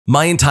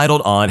My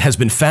entitled aunt has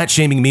been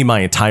fat-shaming me my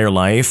entire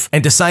life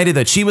and decided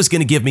that she was going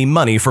to give me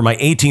money for my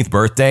 18th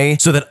birthday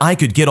so that I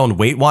could get on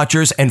Weight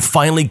Watchers and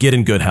finally get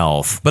in good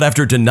health. But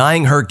after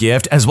denying her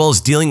gift as well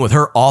as dealing with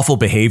her awful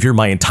behavior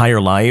my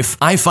entire life,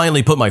 I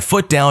finally put my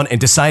foot down and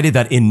decided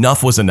that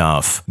enough was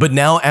enough. But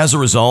now, as a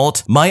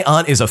result, my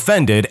aunt is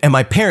offended and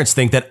my parents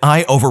think that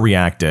I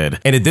overreacted.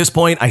 And at this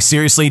point, I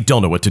seriously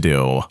don't know what to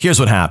do. Here's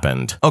what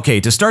happened.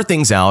 Okay, to start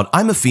things out,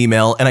 I'm a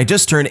female and I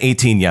just turned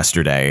 18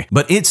 yesterday,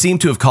 but it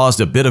seemed to have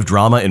caused a bit of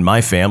drama in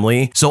my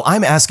family, so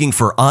I'm asking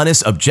for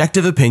honest,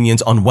 objective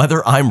opinions on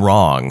whether I'm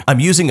wrong. I'm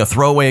using a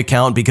throwaway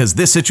account because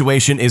this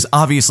situation is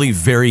obviously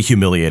very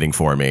humiliating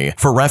for me.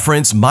 For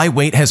reference, my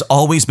weight has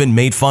always been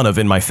made fun of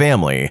in my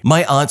family.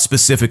 My aunt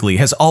specifically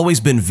has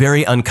always been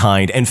very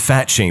unkind and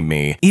fat-shamed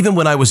me, even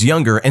when I was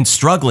younger and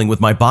struggling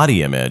with my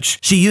body image.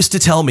 She used to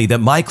tell me that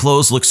my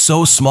clothes look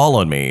so small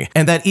on me,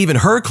 and that even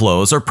her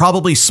clothes are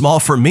probably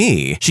small for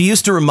me. She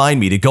used to remind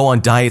me to go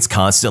on diets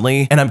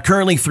constantly, and I'm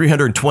currently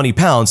 320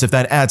 pounds if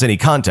that adds any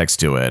context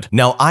to it.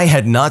 Now, I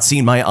had not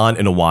seen my aunt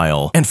in a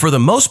while, and for the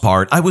most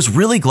part, I was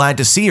really glad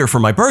to see her for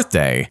my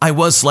birthday. I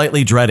was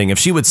slightly dreading if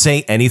she would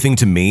say anything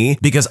to me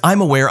because I'm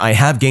aware I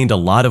have gained a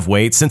lot of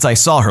weight since I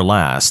saw her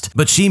last,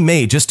 but she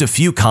made just a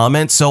few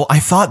comments, so I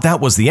thought that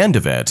was the end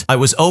of it. I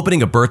was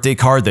opening a birthday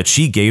card that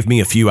she gave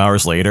me a few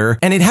hours later,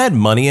 and it had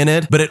money in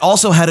it, but it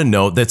also had a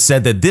note that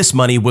said that this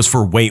money was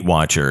for Weight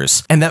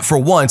Watchers, and that for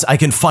once I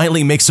can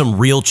finally make some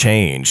real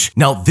change.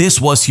 Now, this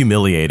was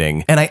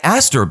humiliating, and I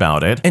asked her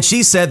about it, and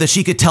she said that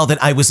she could tell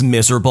that I was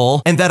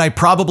miserable, and that I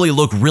probably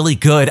look really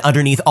good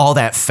underneath all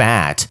that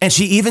fat. And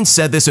she even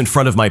said this in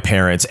front of my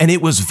parents, and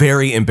it was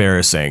very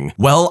embarrassing.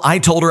 Well, I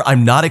told her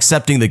I'm not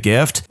accepting the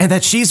gift, and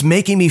that she's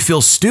making me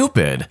feel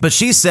stupid. But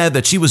she said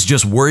that she was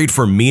just worried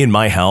for me and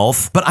my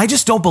health, but I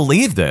just don't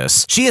believe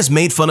this. She has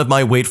made fun of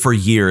my weight for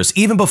years,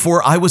 even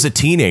before I was a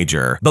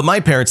teenager, but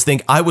my parents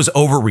think I was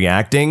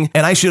overreacting,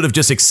 and I should have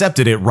just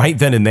accepted it right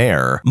then and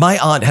there. My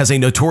aunt has a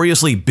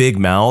notoriously big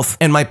mouth,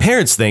 and my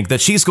parents think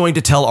that she's going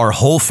to tell our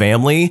whole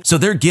family, so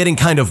they're getting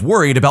kind of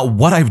worried about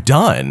what I've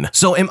done.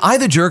 So am I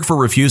the jerk for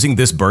refusing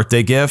this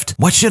birthday gift?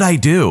 What should I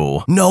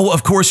do? No,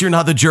 of course you're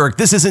not the jerk.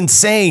 This is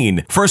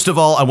insane. First of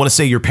all, I want to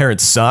say your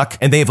parents suck,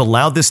 and they have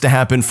allowed this to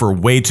happen for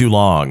way too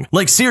long.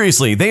 Like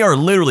seriously, they are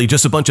literally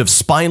just a bunch of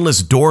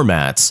spineless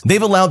doormats.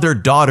 They've allowed their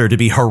daughter to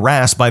be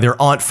harassed by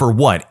their aunt for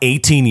what,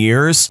 18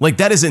 years? Like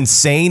that is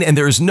insane, and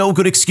there is no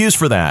good excuse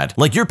for that.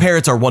 Like your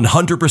parents are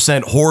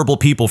 100% horrible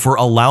people for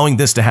allowing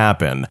this to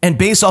happen. And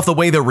based off the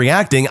way they're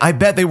reacting, I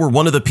bet they were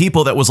one of the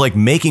people that was like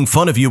making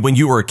fun of you when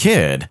you were a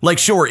kid. Like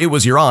sure, it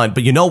was your aunt,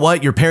 but you know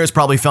what? Your parents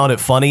probably found it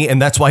funny,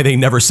 and that's why they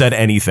never said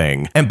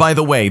anything. And by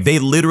the way, they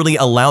literally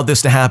allowed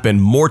this to happen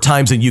more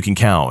times than you can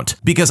count.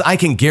 Because I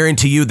can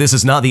guarantee you this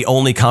is not the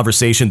only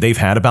conversation they've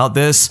had about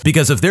this,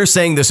 because if they're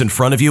saying this in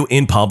front of you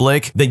in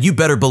public, then you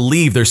better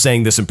believe they're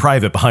saying this in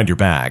private behind your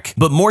back.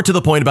 But more to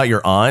the point about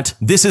your aunt,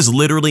 this is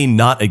literally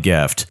not a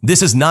gift.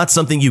 This is not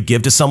something you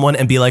give to someone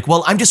and be like,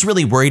 well, I'm just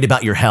really worried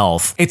about your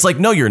health. It's like,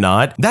 no, you're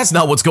not. That's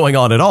not what's going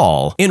on at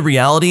all. In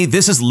reality,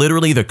 this is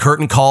literally the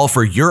curtain call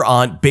for your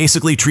aunt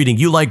basically treating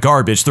you like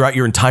garbage throughout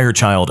your entire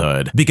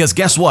childhood. Because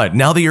guess what?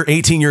 Now that you're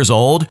 18 years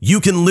old, you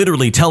can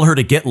literally tell her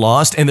to get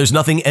lost and there's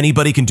nothing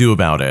anybody can do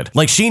about it.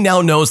 Like she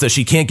now knows that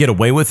she can't get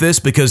away with this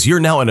because you're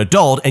now an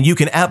adult and you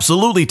can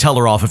absolutely tell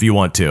her off if you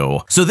want to.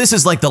 So this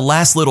is like the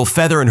last little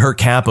feather in her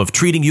cap of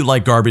treating you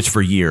like garbage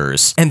for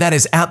years. And that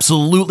is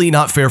absolutely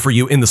not fair for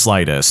you in the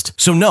slightest.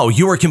 So no,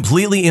 you are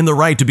completely in the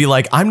right to be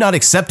like, I'm not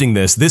accepting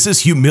this. This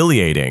is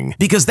humiliating.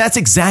 Because that's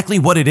exactly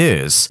what it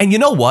is. And you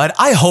know what?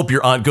 I hope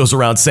your aunt goes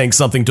around saying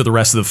something to the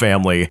rest of the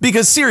family.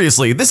 Because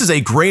seriously, this is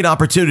a great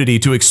opportunity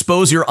to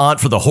expose your aunt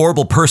for the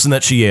horrible person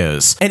that she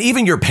is. And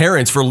even your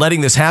parents for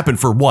letting this happen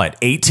for what,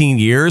 18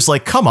 years?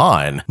 Like, come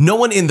on. No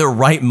one in their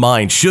right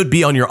mind should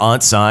be on your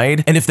aunt's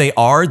side. And if they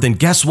are, then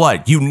guess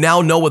what? You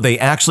now know what they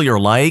actually are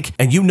like,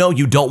 and you know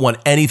you don't want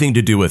anything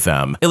to do with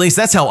them. At least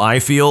that's how I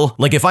feel.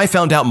 Like if I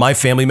found out my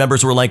family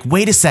members were like,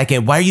 wait a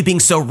second, why are you being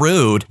so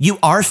rude? You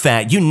are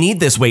fat. You need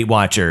this Weight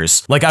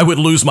Watchers. Like I would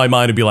lose my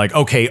mind and be like,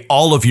 okay,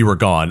 all of you are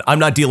gone. I'm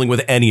not dealing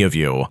with any of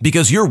you.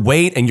 Because your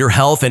weight and your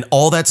health and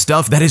all that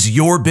stuff, that is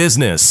your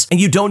business. And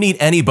you don't need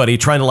anybody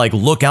trying to like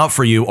look out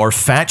for you or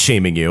fat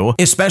shaming you,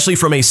 especially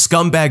from a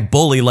scumbag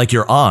bully like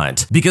your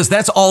aunt. Because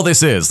that's all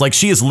this is. Like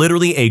she is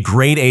literally a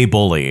grade A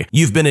bully.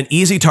 You've been an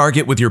easy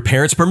target with your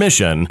parents'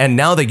 permission, and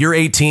now that you're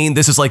 18,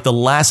 this is like the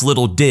last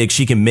little dig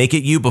she can make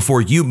at you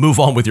before you move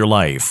on with your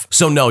life.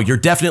 So no, you're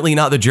definitely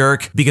not the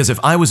jerk, because if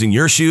I was in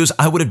your shoes,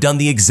 I would have done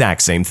the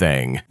exact same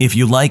thing. If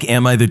you like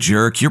Am I the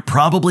Jerk, you're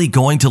probably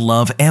going to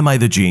love Am I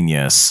the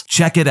Genius.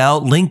 Check it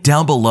out, link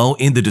down below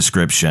in the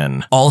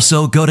description.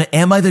 Also, go to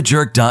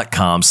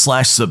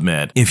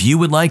amithejerk.com/submit if you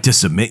would like to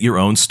submit your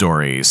own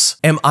stories.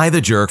 Am I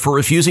the jerk for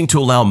refusing to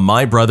allow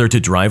my brother to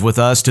drive with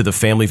us to the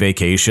family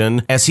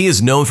vacation, as he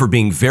is known for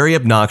being very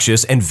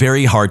obnoxious and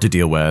very hard to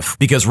deal with?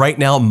 Because right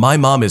now, my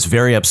mom is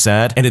very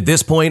upset, and at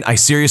this point, I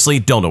seriously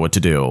don't know what to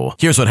do.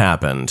 Here's what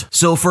happened.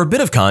 So for a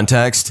bit of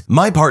context,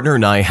 my partner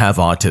and I have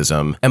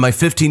autism, and my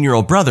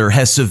 15-year-old brother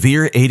has severe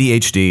severe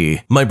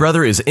ADHD. My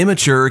brother is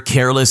immature,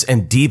 careless,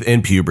 and deep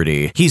in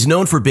puberty. He's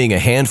known for being a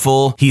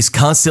handful, he's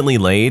constantly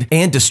late,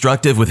 and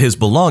destructive with his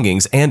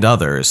belongings and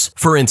others.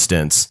 For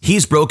instance,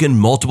 he's broken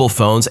multiple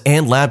phones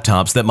and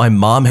laptops that my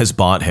mom has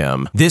bought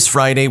him. This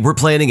Friday, we're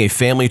planning a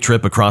family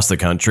trip across the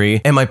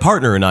country, and my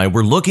partner and I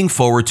were looking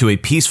forward to a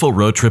peaceful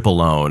road trip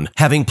alone,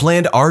 having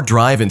planned our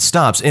drive and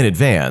stops in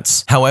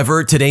advance.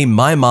 However, today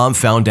my mom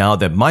found out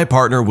that my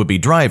partner would be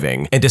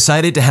driving and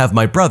decided to have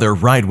my brother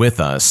ride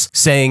with us,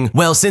 saying,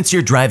 "Well, since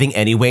you're driving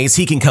anyways,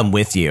 he can come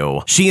with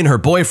you." She and her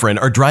boyfriend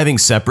are driving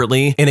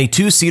separately in a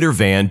two-seater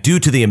van due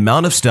to the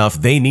amount of stuff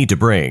they need to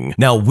bring.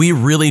 Now, we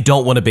really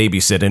don't want to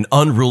babysit an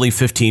unruly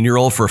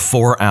 15-year-old for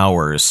 4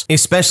 hours,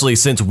 especially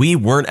since we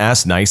weren't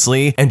asked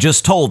nicely and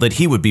just told that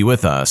he would be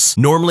with us.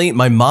 Normally,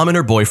 my mom and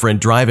her boyfriend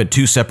drive in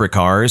 2 separate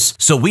cars,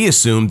 so we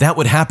assumed that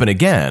would happen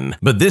again.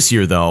 But this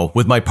year though,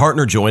 with my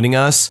partner joining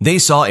us, they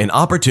saw an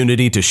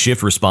opportunity to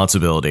shift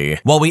responsibility.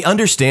 While we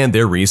understand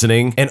their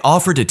reasoning and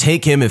offered to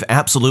take him if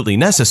absolutely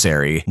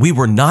necessary, we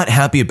were not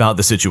happy about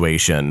the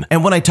situation.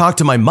 And when I talked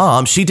to my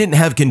mom, she didn't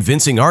have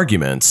convincing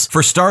arguments.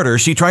 For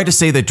starters, she tried to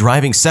say that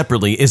driving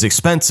separately is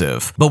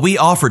expensive, but we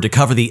offered to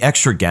cover the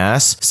extra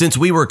gas since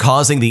we were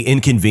causing the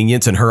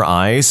inconvenience in her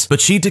eyes,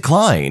 but she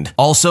declined.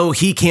 Also,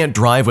 he can't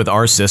drive with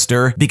our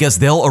sister because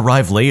they'll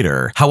arrive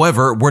later.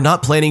 However, we're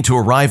not planning to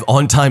arrive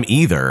on time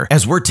either,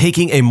 as we're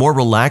taking a more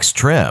relaxed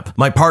trip.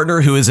 My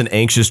partner, who is an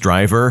anxious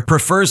driver,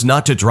 prefers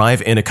not to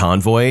drive in a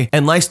convoy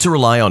and likes to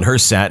rely on her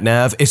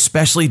sat-nav,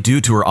 especially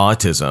due to her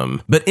autism.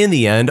 But in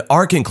the end,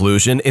 our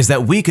conclusion is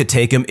that we could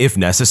take him if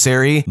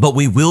necessary, but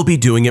we will be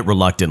doing it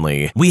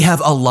reluctantly. We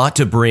have a lot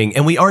to bring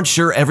and we aren't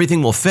sure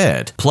everything will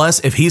fit. Plus,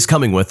 if he's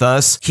coming with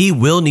us, he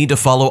will need to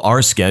follow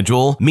our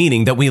schedule,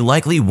 meaning that we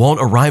likely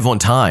won't arrive on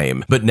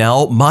time. But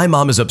now, my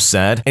mom is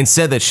upset and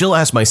said that she'll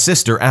ask my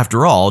sister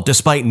after all,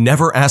 despite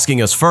never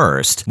asking us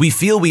first. We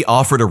feel we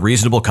offered a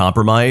reasonable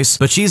compromise,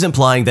 but she's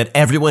implying that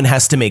everyone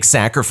has to make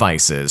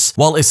sacrifices,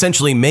 while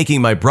essentially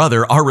making my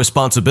brother our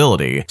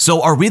responsibility.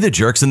 So are we the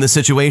jerks in this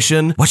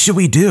situation? What should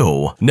we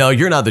do? No,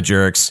 you're not the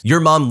jerks. Your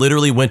mom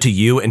literally went to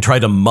you and tried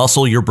to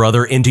muscle your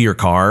brother into your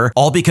car,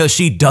 all because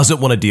she doesn't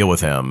want to deal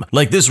with him.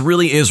 Like, this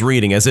really is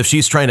reading as if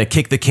she's trying to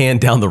kick the can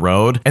down the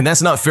road, and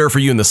that's not fair for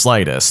you in the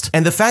slightest.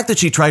 And the fact that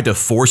she tried to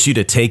force you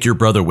to take your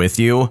brother with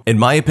you, in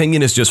my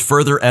opinion, is just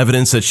further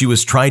evidence that she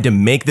was trying to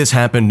make this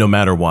happen no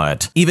matter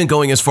what. Even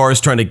going as far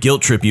as trying to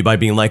guilt trip you by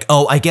being like,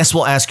 "Oh, I guess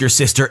we'll ask your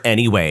sister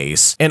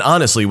anyways." And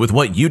honestly, with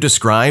what you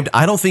described,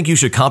 I don't think you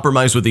should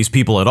compromise with these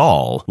people at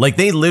all. Like,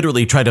 they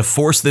literally tried to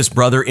force this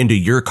brother into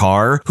your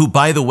car, who,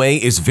 by the way,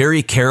 is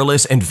very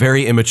careless and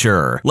very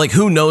immature. Like,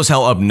 who knows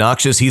how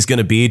obnoxious he's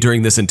gonna be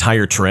during this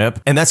entire trip,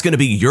 and that's gonna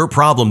be your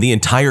problem the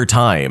entire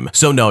time.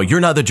 So no, you're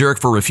not the jerk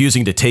for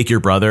refusing to take your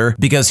brother,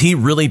 because he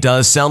really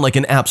does sound like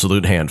an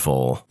absolute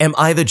handful. Am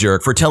I the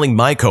jerk for telling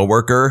my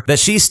coworker that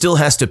she still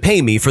has to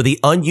pay me for the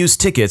unused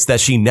tickets that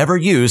she never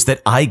used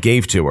that I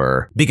gave to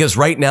her? Because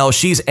right now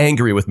she's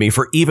angry with me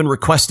for even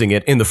requesting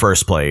it in the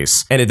first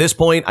place. And at this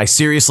point, I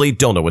seriously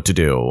don't know what to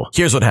do.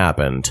 Here's what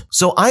happened.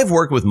 So I've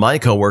worked with my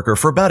coworker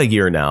for about a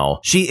year now.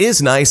 She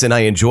is nice and I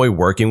enjoy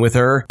working with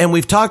her, and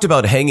we've talked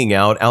about hanging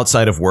out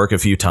outside of work a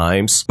few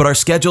times, but our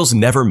schedules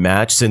never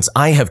match since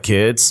I have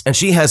kids and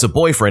she has a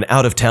boyfriend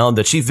out of town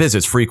that she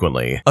visits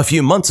frequently. A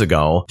few months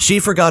ago, she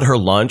forgot her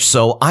lunch,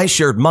 so I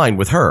shared mine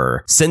with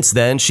her. Since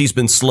then, she's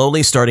been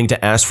slowly starting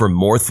to ask for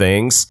more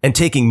things and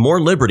taking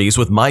more liberties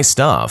with my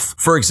stuff.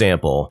 For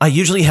example, I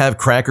usually have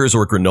crackers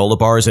or granola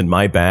bars in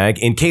my bag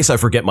in case I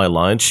forget my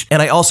lunch,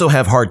 and I also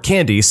have hard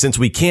candies since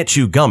we can't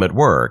chew gum at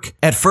work.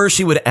 At first,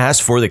 she would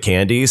ask for the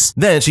candies,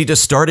 then she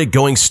just started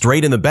going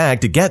straight in the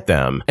bag to get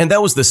them, and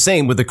that was the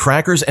same with the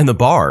crackers and the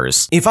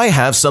bars. If I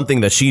have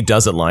something that she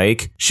doesn't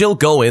like, she'll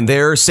go in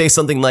there, say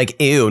something like,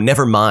 "Ew,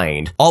 never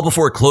mind," all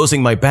before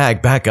closing my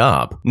bag back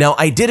up. Now,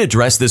 I did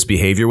address this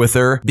behavior with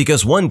her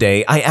because one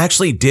day I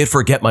actually did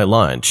forget my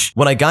lunch.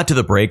 When I got to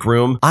the break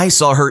room, I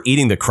saw her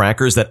eating the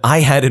crackers that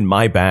I had in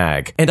my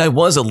bag, and I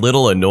was a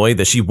little annoyed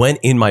that she went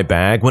in my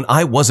bag when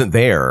I wasn't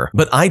there,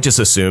 but I just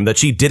assumed that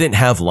she didn't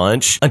have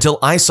lunch until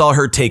I saw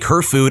her take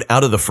her food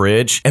out of the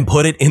fridge and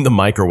put it in the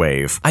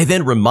microwave. I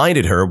then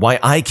reminded her why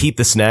I keep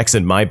the snacks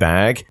in my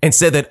bag and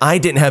said that I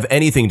didn't have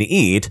anything to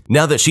eat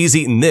now that she's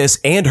eaten this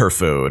and her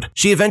food.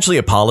 She eventually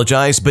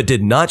apologized but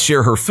did not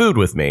share her food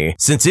with me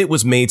since it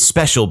was made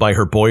special by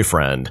her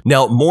boyfriend.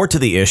 Now, more to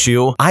the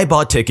issue, I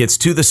bought tickets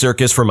to the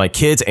circus for my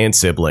kids and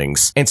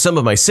siblings, and some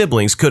of my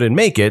siblings couldn't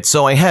make it,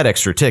 so I had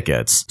extra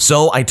tickets.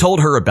 So I told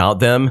her about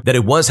them, that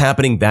it was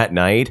happening that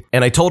night,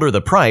 and I told her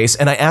the price,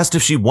 and I asked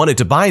if she wanted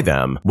to buy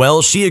them.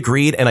 Well, she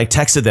agreed, and I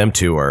texted them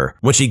to her.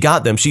 When she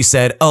got them, she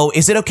said, "Oh,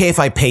 is it okay if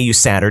I pay you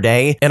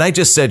Saturday?" And I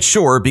just said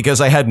sure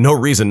because I had no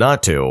reason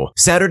not to.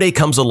 Saturday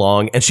comes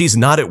along, and she's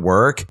not at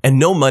work, and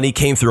no money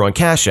came through on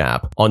Cash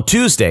App. On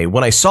Tuesday,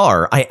 when I saw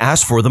her, I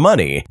asked for the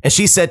money, and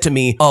she said to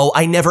me, "Oh,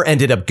 I never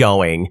ended up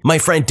going. My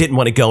friend didn't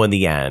want to go in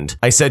the end."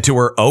 I said to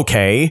her,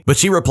 "Okay," but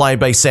she replied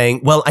by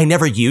saying, "Well, I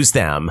never used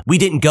them. We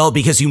didn't go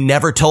because you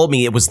never told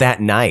me it was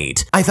that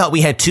night. I thought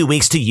we had 2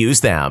 weeks to use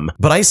them."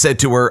 But I said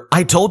to to her,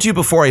 I told you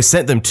before I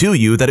sent them to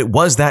you that it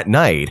was that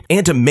night,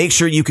 and to make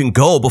sure you can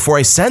go before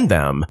I send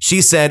them.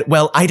 She said,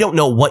 well, I don't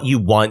know what you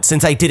want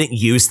since I didn't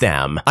use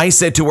them. I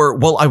said to her,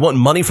 well, I want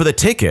money for the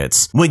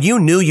tickets. When you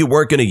knew you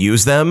weren't going to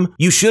use them,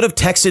 you should have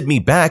texted me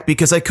back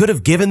because I could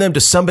have given them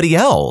to somebody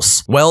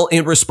else. Well,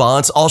 in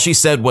response, all she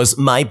said was,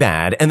 my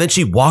bad, and then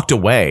she walked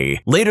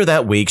away. Later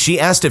that week, she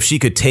asked if she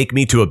could take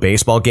me to a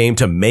baseball game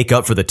to make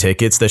up for the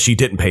tickets that she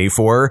didn't pay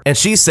for, and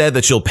she said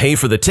that she'll pay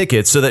for the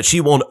tickets so that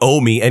she won't owe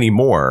me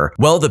anymore.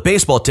 Well, the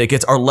baseball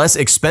tickets are less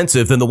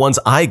expensive than the ones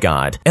I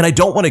got, and I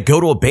don't want to go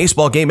to a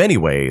baseball game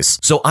anyways.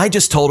 So I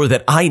just told her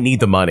that I need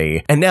the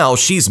money, and now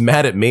she's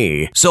mad at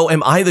me. So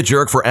am I the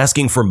jerk for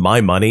asking for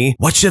my money?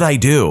 What should I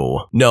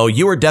do? No,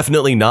 you are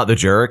definitely not the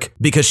jerk,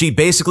 because she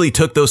basically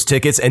took those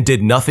tickets and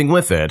did nothing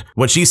with it.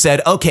 When she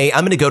said, okay,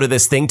 I'm gonna go to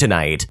this thing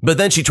tonight, but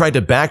then she tried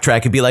to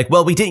backtrack and be like,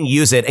 well, we didn't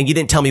use it and you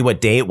didn't tell me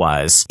what day it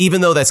was,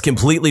 even though that's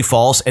completely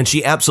false and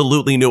she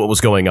absolutely knew what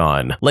was going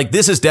on. Like,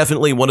 this is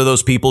definitely one of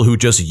those people who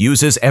just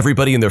uses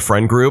everybody in their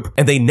friend group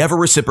and they never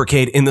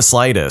reciprocate in the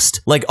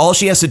slightest. Like, all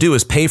she has to do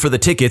is pay for the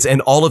tickets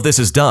and all of this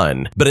is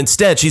done. But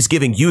instead, she's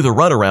giving you the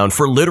runaround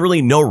for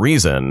literally no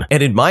reason.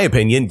 And in my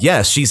opinion,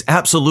 yes, she's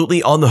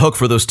absolutely on the hook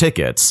for those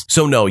tickets.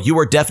 So no, you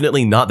are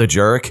definitely not the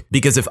jerk,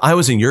 because if I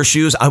was in your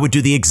shoes, I would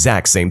do the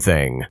exact same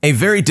thing. A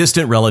very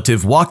distant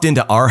relative walked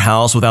into our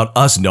house without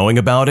us knowing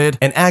about it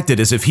and acted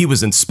as if he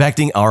was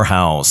inspecting our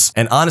house.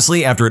 And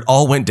honestly, after it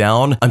all went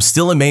down, I'm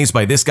still amazed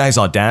by this guy's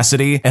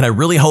audacity, and I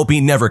really hope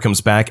he never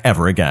comes back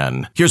ever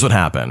again. Here's what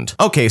happened.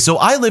 Okay, so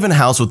I live in a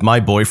house with my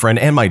boyfriend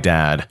and my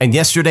dad, and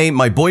yesterday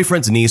my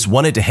boyfriend's niece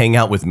wanted to hang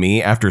out with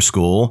me after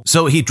school,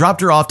 so he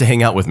dropped her off to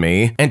hang out with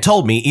me and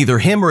told me either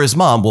him or his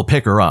mom will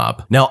pick her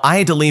up. Now, I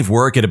had to leave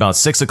work at about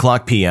 6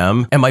 o'clock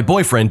p.m., and my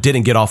boyfriend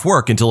didn't get off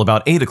work until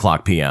about 8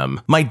 o'clock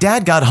p.m. My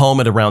dad got home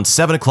at around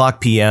 7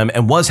 o'clock p.m.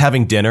 and was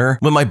having dinner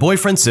when my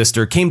boyfriend's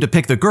sister came to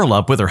pick the girl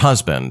up with her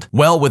husband.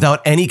 Well,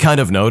 without any kind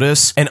of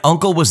notice, an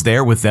uncle was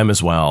there with them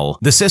as well.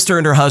 The sister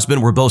and her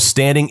husband were both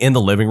standing in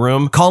the living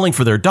room calling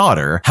for their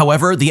daughter.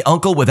 However, the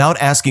uncle, without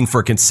asking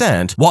for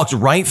consent, walked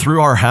right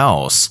through our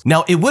house.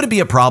 Now, it wouldn't be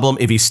a problem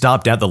if he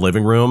stopped at the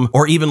living room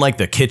or even like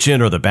the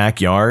kitchen or the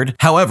backyard.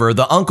 However,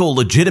 the uncle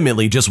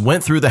legitimately just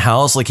went through the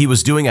house like he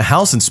was doing a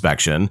house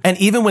inspection, and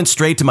even went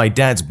straight to my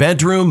dad's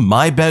bedroom,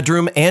 my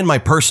bedroom, and my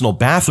personal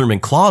bathroom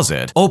and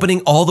closet,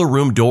 opening all the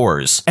room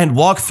doors, and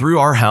walked through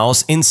our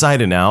house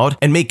inside and out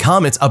and made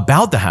comments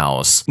about the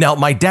house. Now,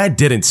 my dad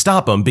didn't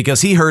stop him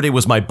because he heard it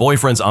was my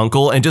boyfriend's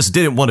uncle and just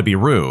didn't want to be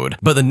rude.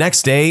 But the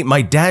next day,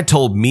 my dad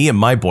told me and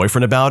my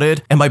boyfriend about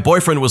it, and my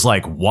boyfriend was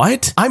like,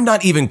 what? I'm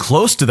not even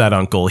close to that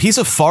uncle. He's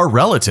a far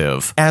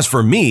relative. As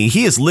for me,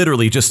 he is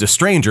literally just a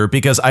stranger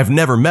because I've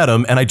never met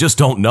him and I just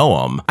don't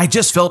know him. I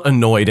just felt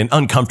annoyed and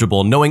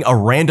uncomfortable knowing a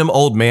random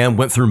old man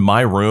went through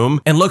my room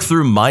and looked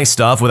through my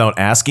stuff without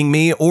asking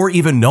me or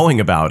even knowing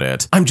about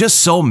it. I'm just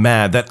so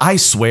mad that I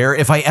swear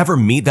if I ever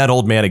meet that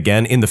old man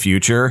again in the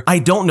future, I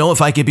don't know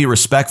if I could be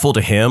respectful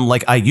to him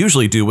like I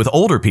usually do with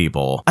older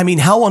people. I mean,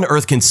 how on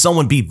earth can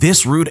someone be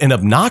this rude and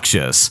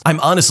obnoxious? I'm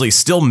honestly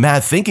still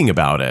mad thinking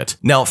about it.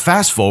 Now,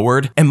 fast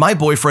forward, and my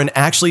boyfriend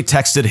actually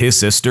texted his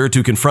sister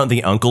to confront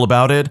the uncle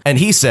about it, and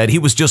he said he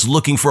was just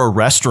looking for a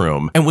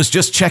restroom and was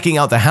just checking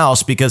out the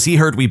house because he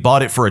heard we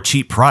bought it for a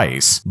cheap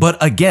price.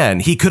 But again,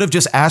 he could have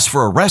just asked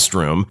for a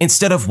restroom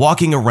instead of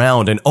walking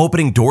around and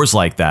opening doors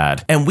like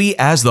that, and we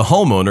as the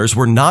homeowners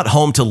were not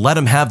home to let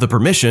him have the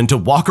permission to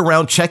walk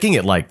around checking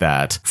it like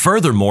that.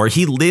 Furthermore,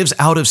 he lives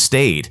out of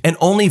state and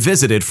only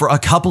visited for a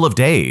couple of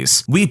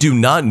days. We do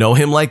not know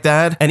him like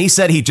that, and he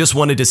said he just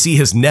wanted to see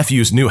his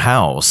nephew's new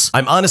house.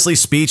 I'm honestly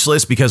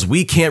speechless because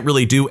we can't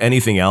really do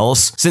anything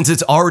else since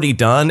it's already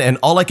done, and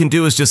all I can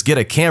do is just get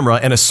a camera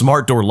and a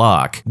smart door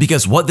lock,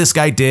 because what this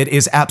guy did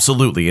is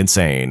absolutely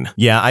insane.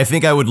 Yeah, I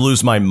think I would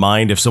lose my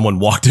mind if someone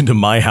walked into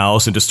my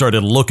house and just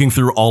started looking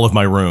through all of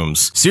my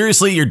rooms.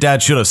 Seriously, your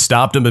dad should have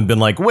stopped him and been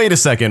like, wait a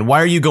second,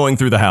 why are you going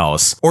through the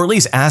house? Or at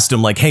least asked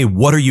him like, hey,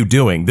 what are you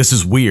doing? This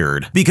is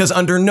weird. Because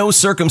under no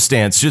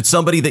circumstance should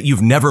somebody that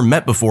you've never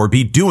met before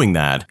be doing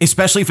that,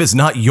 especially if it's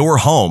not your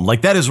home.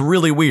 Like, that is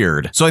really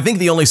weird. So I think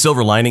the only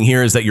silver lining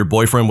here is that your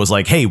boyfriend was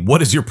like, hey,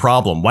 what is your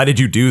problem? Why did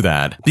you do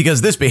that?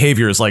 Because this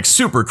behavior is like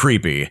super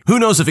creepy. Who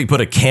knows if he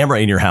put a camera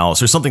in your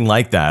house or something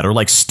like that, or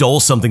like stole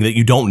something that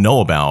you don't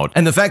know about.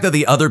 And the fact that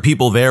the other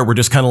people there were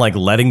just kind of like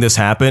letting this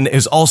happen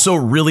is also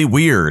really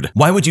weird.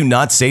 Why would you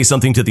not say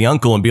something to the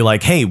uncle and be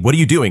like, hey, what are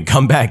you doing?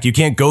 Come back. You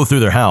can't go through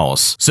their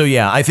house. So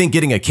yeah, I think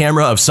getting a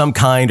camera of some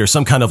kind or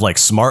some kind of like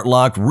smart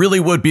lock really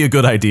would be a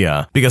good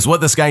idea, because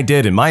what this guy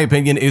did, in my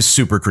opinion, is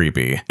super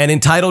creepy. An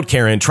entitled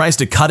Karen tries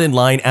to cut in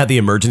line at the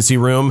emergency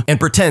room and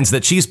pretends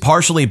that she's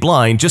partially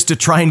blind just to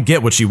try and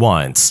get what she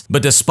wants.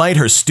 But despite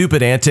her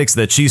stupid antics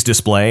that she's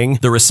displaying,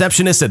 the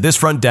receptionist at this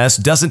front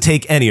desk doesn't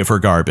take any of her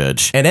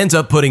garbage and ends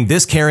up putting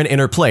this Karen in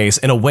her place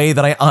in a way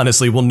that I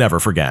honestly will never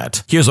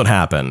forget. Here's what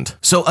happened.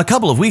 So a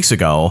couple of weeks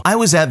ago, I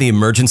was at the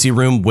emergency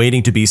room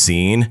waiting to be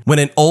seen when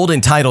an old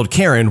entitled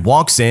Karen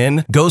walks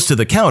in, goes to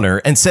the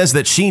counter, and says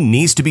that she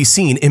needs to be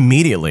seen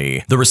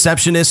immediately. The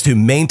receptionist, who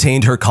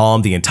maintained her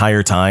calm the entire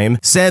entire time,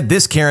 said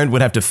this Karen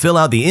would have to fill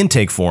out the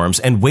intake forms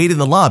and wait in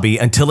the lobby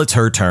until it's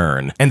her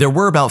turn. And there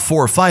were about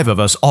 4 or 5 of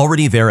us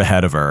already there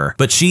ahead of her.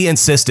 But she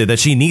insisted that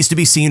she needs to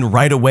be seen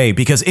right away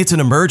because it's an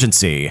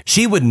emergency.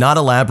 She would not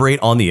elaborate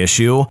on the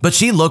issue, but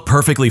she looked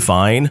perfectly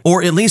fine,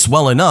 or at least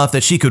well enough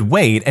that she could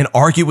wait and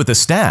argue with the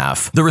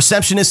staff. The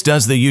receptionist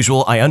does the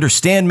usual "I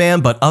understand,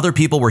 ma'am, but other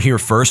people were here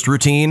first"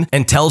 routine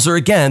and tells her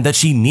again that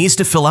she needs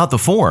to fill out the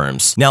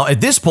forms. Now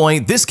at this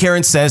point, this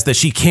Karen says that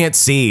she can't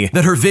see,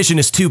 that her vision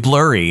is too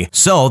blurry,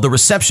 so the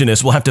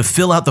receptionist will have to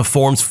fill out the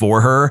forms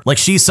for her like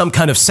she's some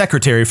kind of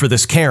secretary for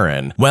this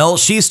Karen. Well,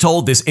 she's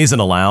told this isn't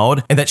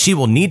allowed and that she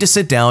will need to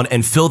sit down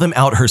and fill them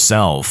out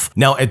herself.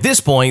 Now at this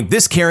point,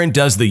 this Karen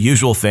does the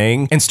usual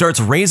thing and starts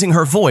raising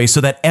her voice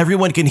so that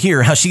everyone can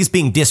hear how she's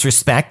being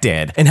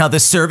disrespected and how the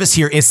service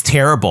here is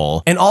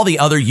terrible and all the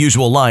other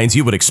usual lines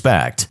you would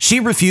expect. She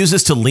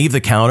refuses to leave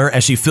the counter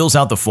as she fills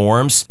out the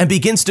forms and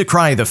begins to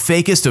cry the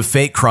fakest of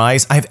fake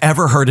cries I've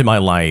ever heard in my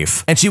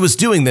life. And she was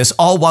doing this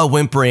all while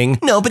whimpering,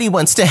 "Nobody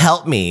wants to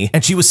help me."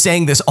 And she was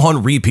saying this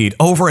on repeat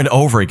over and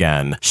over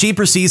again. She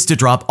proceeds to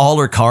drop all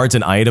her cards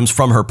and items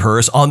from her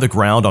purse on the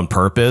ground on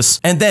purpose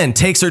and then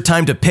takes her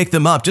time to pick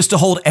them up just to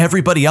hold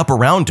everybody up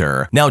around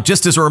her. Now,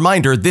 just as a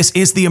reminder, this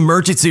is the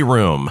emergency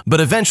room.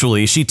 But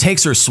eventually, she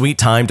takes her sweet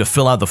time to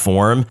fill out the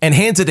form and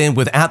hands it in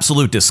with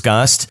absolute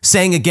disgust,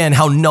 saying again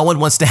how no one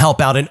wants to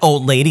help out an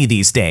old lady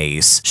these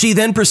days. She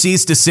then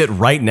proceeds to sit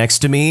right next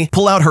to me,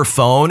 pull out her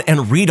phone,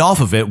 and read off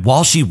of it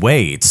while she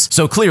waits.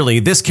 So clearly,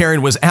 this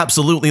Karen was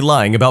absolutely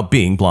lying about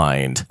being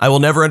blind. I will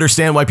never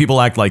understand why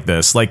people act like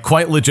this. Like,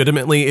 quite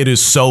legitimately, it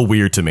is so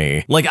weird to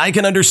me. Like, I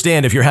can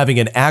understand if you're having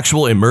an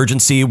actual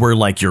emergency where,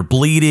 like, you're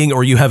bleeding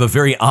or you have a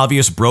very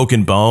obvious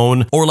broken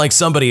bone or, like,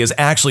 somebody is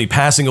actually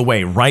passing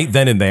away right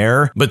then and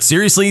there. But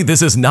seriously,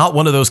 this is not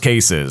one of those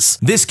cases.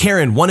 This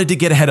Karen wanted to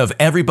get ahead of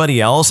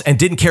everybody else and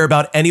didn't care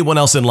about anyone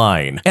else in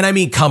line. And I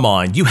mean, come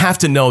on, you have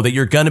to know that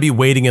you're gonna be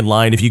waiting in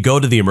line if you go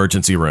to the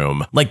emergency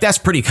room. Like, that's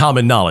pretty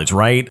common knowledge,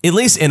 right? At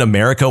least in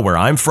America where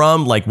I'm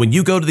from, like, when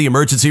you go to the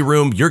emergency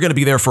room, you're gonna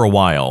be there for a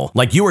while.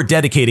 Like, you are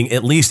dedicating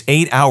at least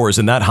 8 hours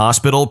in that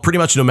hospital pretty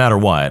much no matter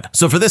what.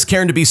 So for this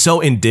Karen to be so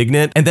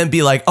indignant and then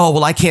be like, "Oh,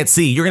 well, I can't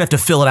see, you're gonna have to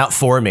fill it out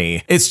for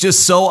me." It's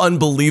just so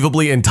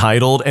unbelievably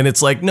entitled, and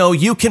it's like, no,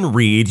 you can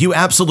read, you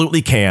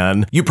absolutely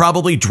can. You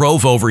probably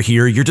drove over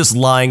here, you're just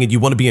lying and you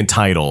want to be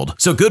entitled.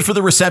 So good for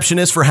the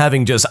receptionist for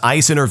having just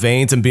ice in her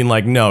veins and being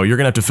like, "No, you're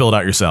gonna have to fill it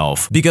out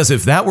yourself." Because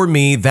if that were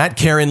me, that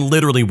Karen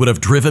literally would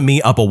have driven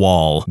me up a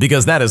wall,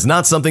 because that is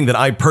not something that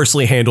I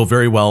personally handle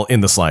very well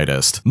in the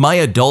slightest. My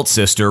adult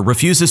sister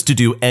refuses to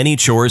do any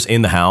chores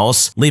in the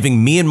house,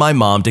 leaving me and my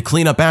mom to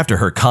clean up after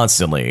her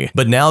constantly.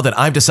 But now that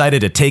I've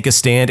decided to take a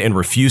stand and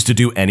refuse to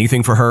do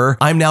anything for her,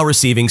 I'm now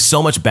receiving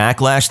so much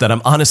backlash that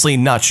I'm honestly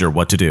not sure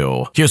what to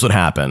do. Here's what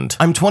happened.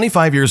 I'm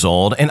 25 years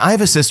old and I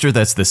have a sister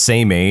that's the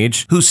same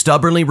age who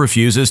stubbornly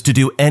refuses to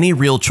do any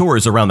real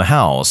chores around the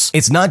house.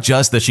 It's not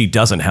just that she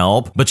doesn't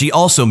help, but she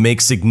also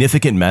makes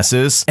significant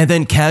messes and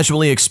then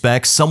casually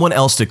expects someone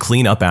else to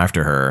clean up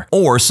after her.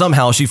 Or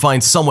somehow she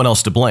finds someone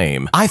else to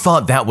blame. I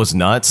thought that was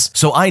nuts,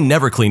 so I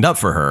never cleaned up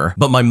for her,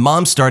 but my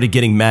mom started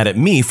getting mad at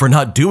me for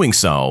not doing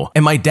so.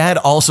 And my dad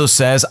also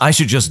says I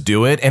should just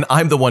do it and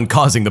I'm the one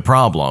causing the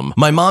problem.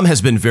 My mom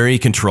has been very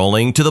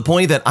controlling to the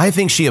point that I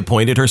think she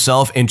appointed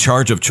herself in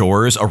charge of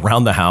chores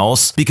around the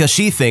house because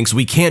she thinks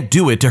we can't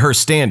do it to her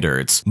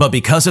standards. But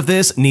because of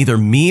this, neither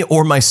me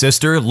or my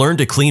sister learned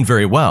to clean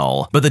very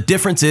well. But the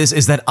difference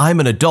is that I'm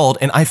an adult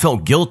and I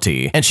felt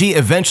guilty, and she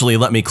eventually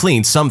let me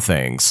clean some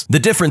things. The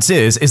difference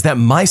is that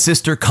my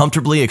sister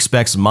comfortably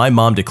expects my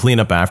mom to clean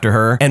up after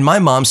her, and my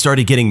mom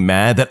started getting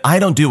mad that I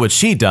don't do what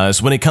she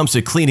does when it comes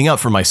to cleaning up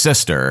for my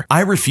sister.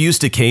 I refuse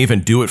to cave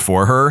and do it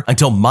for her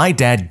until my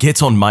dad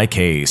gets on my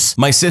case.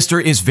 My sister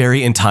is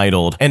very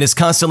entitled and is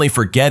constantly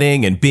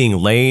forgetting and being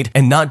late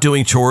and not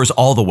doing chores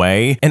all the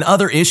way, and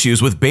other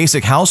issues with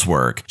basic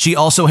housework. She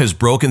also has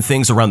broken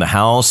things around the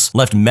house,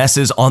 left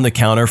messes on the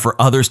counter for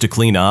others to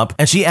clean up,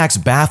 and she acts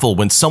baffled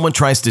when someone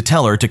tries to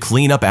tell her to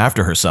clean up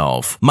after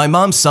herself. My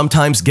mom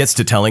sometimes gets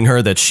to telling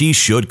her that she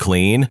should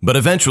clean, but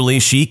eventually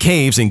she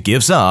caves and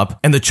gives up,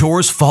 and the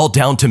chores fall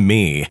down to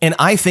me. And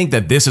I think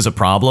that this is a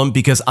problem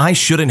because I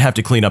shouldn't have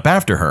to clean up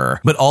after her.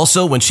 But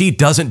also, when she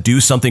doesn't do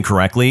something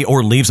correctly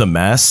or leaves a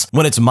mess,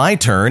 when it's my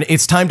turn,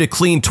 it's time to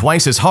clean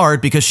twice as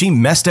hard because she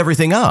messed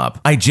everything up.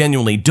 I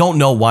genuinely don't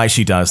know why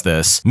she does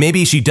this.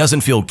 Maybe she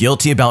doesn't feel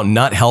guilty about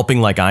not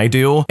helping like I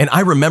do, and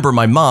I remember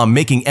my mom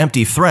making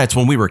empty threats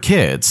when we were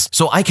kids,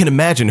 so I can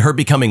imagine her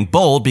becoming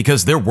bold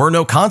because there were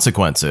no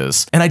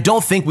consequences. And I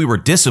don't think we were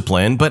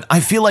disciplined, but I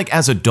feel like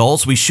as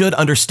adults we should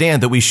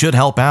understand that we should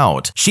help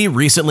out. She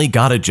recently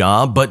got a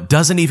job but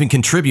doesn't even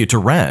contribute to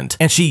rent,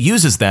 and she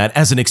uses that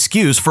as an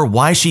excuse for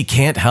why she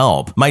can't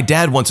help. My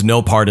dad wants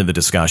no part in the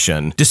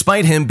discussion,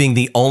 despite him being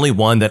the only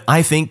one that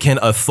I think can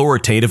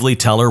authoritatively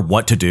tell her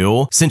what to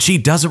do, since she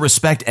doesn't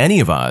respect any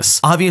of us.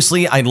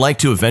 Obviously, I'd like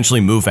to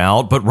eventually move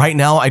out, but right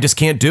now I just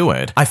can't do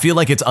it. I feel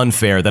like it's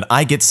unfair that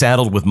I get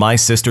saddled with my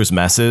sister's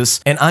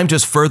messes, and I'm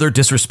just further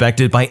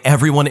disrespected by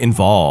everyone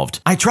involved.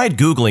 I tried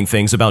Googling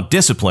things about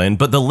discipline,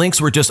 but the links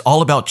were just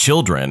all about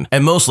children,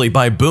 and mostly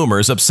by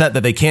boomers upset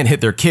that they can't hit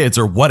their kids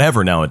or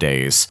whatever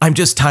nowadays. I'm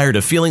just tired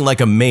of feeling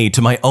like a maid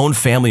to my own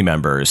family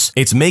members.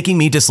 It's making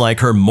me dislike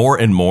her more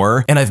and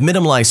more, and I've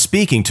minimalized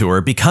speaking to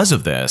her because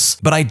of this.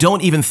 But I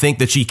don't even think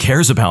that she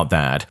cares about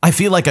that. I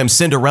feel like I'm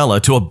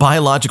Cinderella to a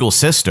biological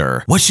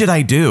sister. What should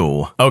I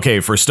do? Okay,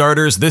 for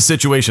starters, this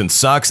situation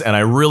sucks and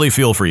I really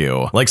feel for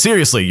you. Like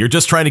seriously, you're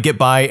just trying to get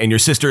by and your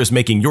sister is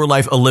making your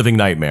life a living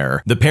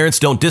nightmare. The parents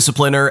don't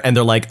discipline her and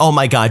they're like, oh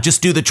my god,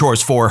 just do the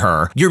chores for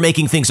her. You're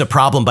making things a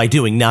problem by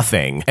doing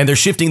nothing. And they're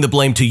shifting the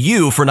blame to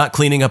you for not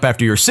cleaning up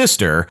after your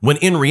sister, when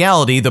in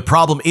reality, the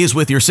problem is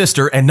with your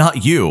sister and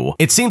not you.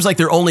 It seems like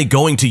they're only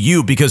going to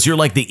you because you're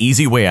like the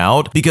easy way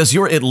out, because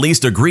you're at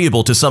least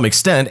agreeable to some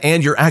extent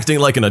and you're acting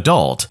like an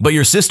adult. But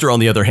your sister, on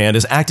the other hand,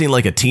 is acting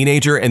like a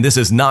teenager, and this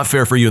is not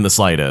fair for you in the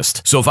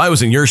slightest. So if I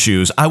was in your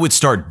shoes, I would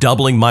start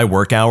doubling my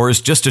work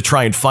hours just to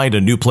try and find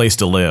a new place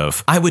to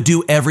live. I would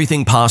do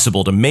everything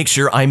possible to make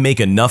sure I make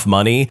enough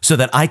money so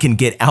that I can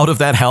get out of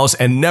that house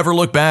and never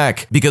look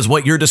back, because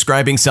what you're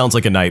describing sounds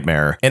like a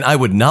nightmare, and I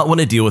would not want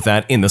to deal with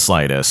that in the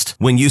slightest.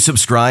 When you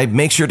subscribe,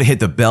 make sure to hit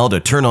the bell to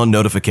turn on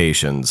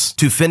notifications.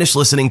 To finish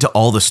listening to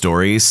all the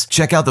stories,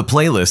 check out the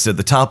playlist at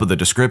the top of the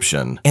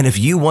description. And if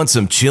you want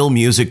some chill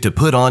music to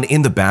put on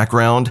in the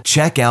background,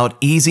 check out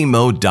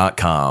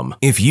easymode.com.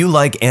 If you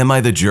like Am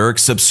I the Jerk,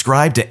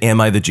 subscribe to Am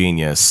I the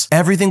Genius.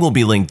 Everything will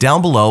be linked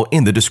down below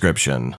in the description.